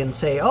play and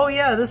say, oh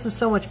yeah, this is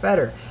so much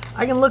better.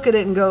 I can look at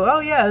it and go, oh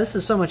yeah, this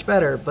is so much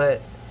better,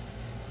 but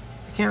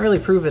I can't really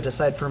prove it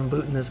aside from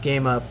booting this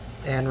game up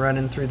and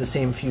running through the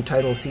same few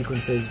title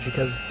sequences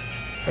because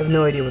I have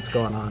no idea what's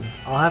going on.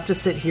 I'll have to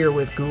sit here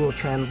with Google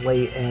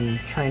Translate and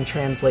try and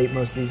translate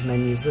most of these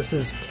menus. This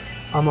is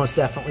almost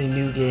definitely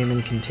new game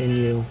and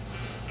continue,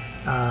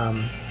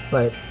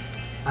 but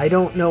I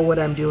don't know what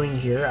I'm doing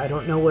here. I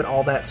don't know what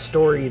all that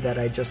story that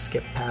I just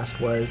skipped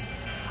past was.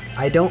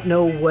 I don't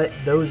know what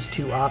those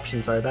two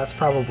options are. That's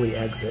probably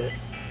exit.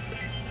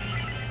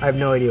 I have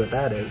no idea what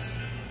that is.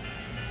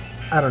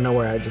 I don't know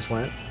where I just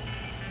went.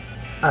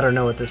 I don't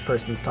know what this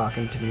person's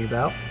talking to me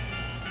about.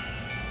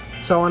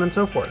 So on and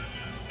so forth.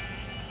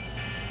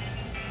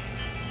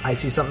 I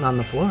see something on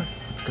the floor.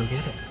 Let's go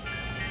get it.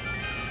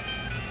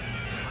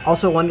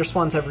 Also,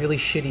 Wonderswans have really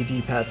shitty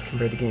D-pads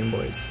compared to Game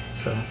Boys.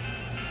 So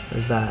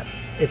there's that.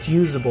 It's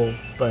usable,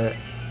 but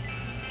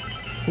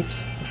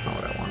oops, that's not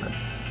what I wanted.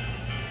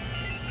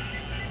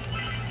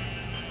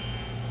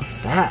 What's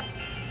that?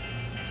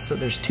 So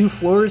there's 2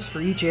 floors for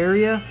each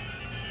area?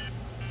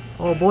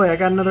 Oh boy, I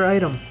got another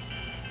item.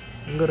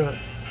 I'm gonna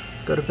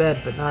go to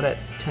bed, but not at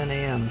 10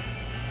 a.m.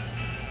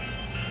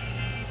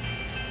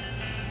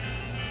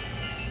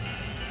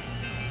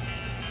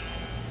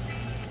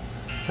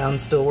 Sound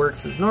still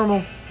works as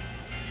normal.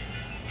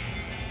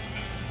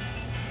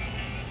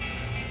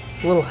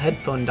 It's a little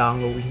headphone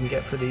dongle we can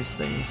get for these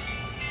things.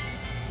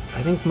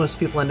 I think most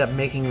people end up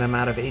making them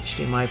out of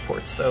HDMI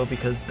ports though,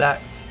 because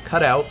that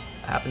cutout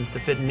happens to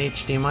fit an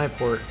HDMI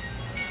port.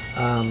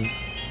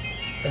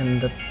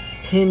 And the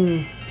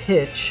pin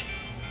pitch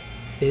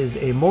is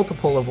a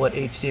multiple of what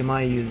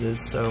HDMI uses,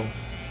 so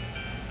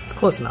it's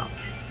close enough.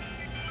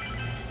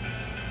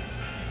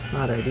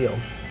 Not ideal.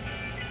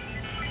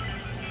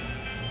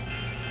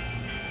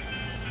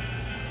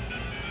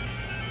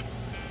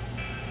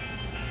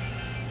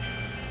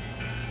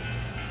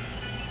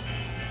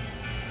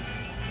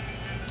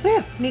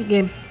 Yeah, neat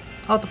game.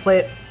 I'll have to play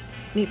it.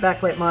 Neat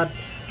backlight mod.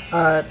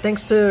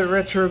 Thanks to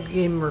Retro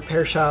Game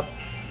Repair Shop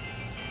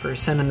for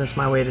sending this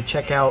my way to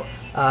check out.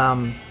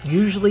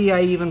 Usually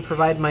I even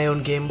provide my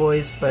own Game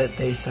Boys, but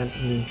they sent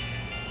me,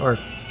 or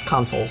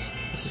consoles.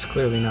 This is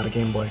clearly not a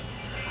Game Boy.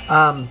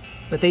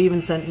 But they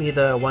even sent me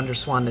the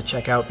Wonderswan to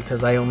check out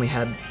because I only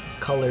had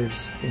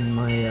colors in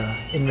my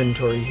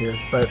inventory here.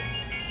 But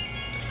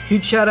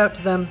huge shout out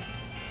to them.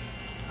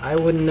 I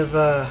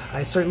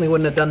certainly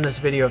wouldn't have done this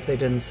video if they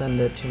didn't send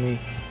it to me.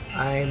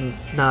 I'm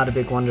not a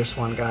big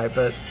Wonderswan guy,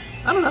 but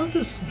I don't know,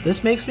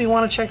 this makes me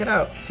want to check it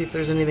out, see if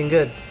there's anything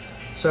good.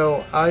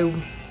 So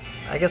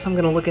I guess I'm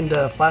gonna look into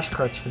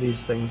flashcards for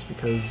these things,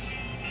 because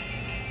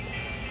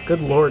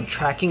good lord,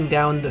 tracking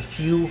down the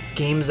few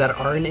games that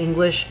are in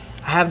English,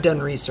 I have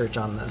done research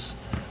on this.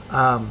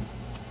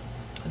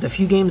 The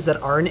few games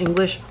that are in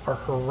English are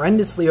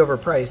horrendously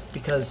overpriced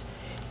because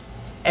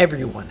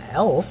everyone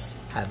else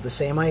had the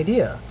same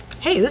idea.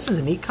 Hey, this is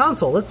a neat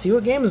console, let's see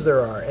what games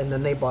there are. And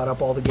then they bought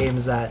up all the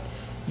games that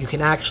you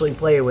can actually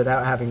play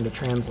without having to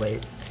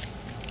translate.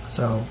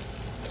 So,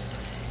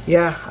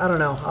 yeah, I don't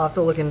know. I'll have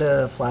to look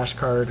into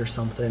flashcard or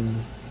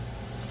something,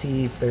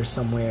 see if there's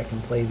some way I can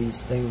play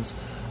these things.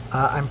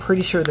 I'm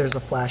pretty sure there's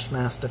a Flash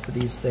Master for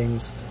these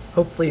things.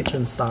 Hopefully it's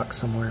in stock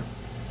somewhere.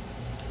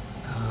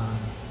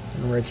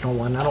 An original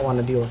one. I don't want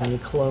to deal with any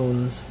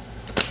clones.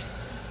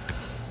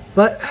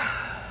 But,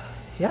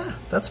 yeah,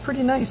 that's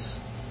pretty nice.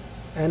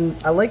 And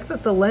I like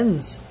that the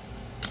lens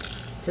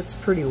fits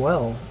pretty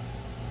well.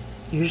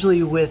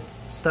 Usually with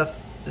stuff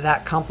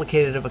that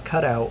complicated of a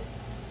cutout,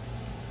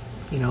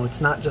 you know,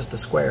 it's not just a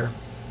square.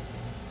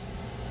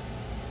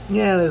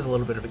 Yeah, there's a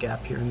little bit of a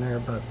gap here and there,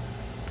 but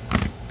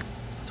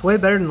it's way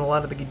better than a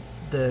lot of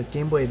the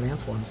Game Boy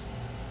Advance ones.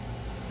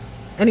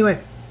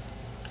 Anyway,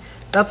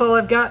 that's all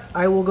I've got.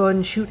 I will go ahead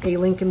and shoot a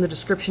link in the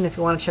description if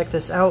you want to check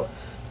this out.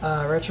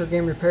 Retro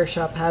Game Repair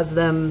Shop has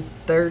them.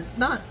 They're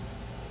not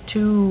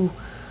too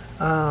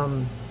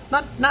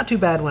not too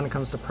bad when it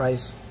comes to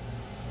price,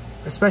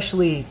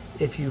 especially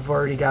if you've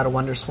already got a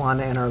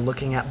Wonderswan and are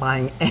looking at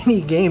buying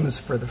any games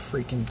for the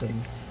freaking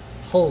thing.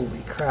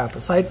 Holy crap,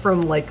 aside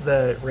from like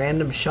the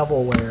random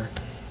shovelware,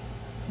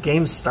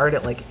 games start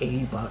at like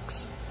 80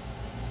 bucks.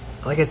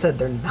 Like I said,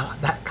 they're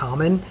not that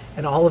common,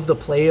 and all of the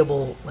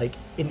playable, like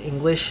in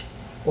English,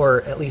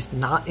 or at least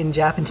not in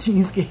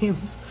Japanese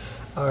games,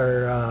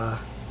 are a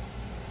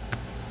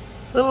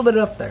little bit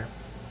up there.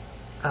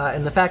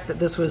 And the fact that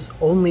this was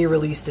only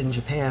released in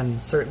Japan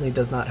certainly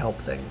does not help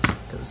things,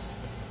 because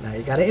now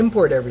you gotta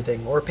import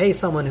everything, or pay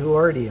someone who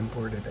already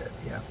imported it.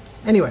 Yeah.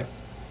 Anyway,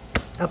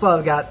 that's all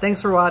I've got.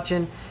 Thanks for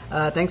watching.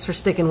 Thanks for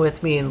sticking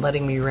with me and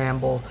letting me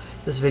ramble.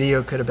 This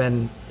video could have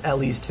been at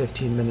least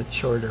 15 minutes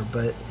shorter,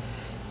 but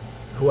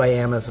who I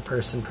am as a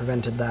person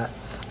prevented that.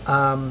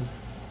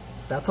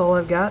 That's all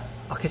I've got.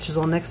 I'll catch you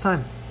all next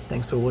time.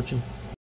 Thanks for watching.